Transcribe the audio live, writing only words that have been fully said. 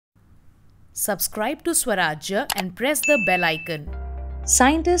Subscribe to Swarajya and press the bell icon.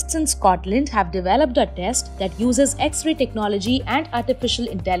 Scientists in Scotland have developed a test that uses X-ray technology and artificial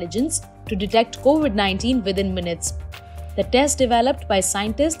intelligence to detect COVID-19 within minutes. The test, developed by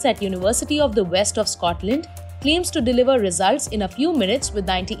scientists at University of the West of Scotland, claims to deliver results in a few minutes with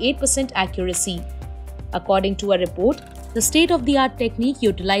 98% accuracy. According to a report, the state-of-the-art technique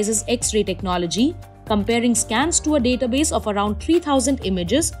utilizes X-ray technology, comparing scans to a database of around 3,000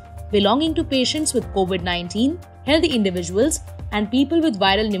 images belonging to patients with COVID-19, healthy individuals, and people with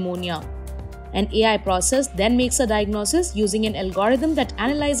viral pneumonia. An AI process then makes a diagnosis using an algorithm that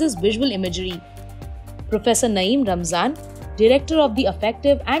analyzes visual imagery. Professor Naeem Ramzan, Director of the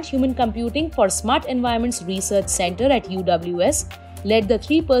Affective and Human Computing for Smart Environments Research Center at UWS, led the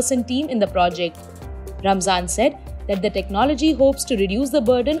 3-person team in the project. Ramzan said that the technology hopes to reduce the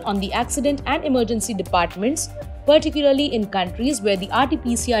burden on the accident and emergency departments, particularly in countries where the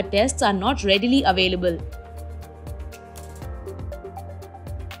RT-PCR tests are not readily available.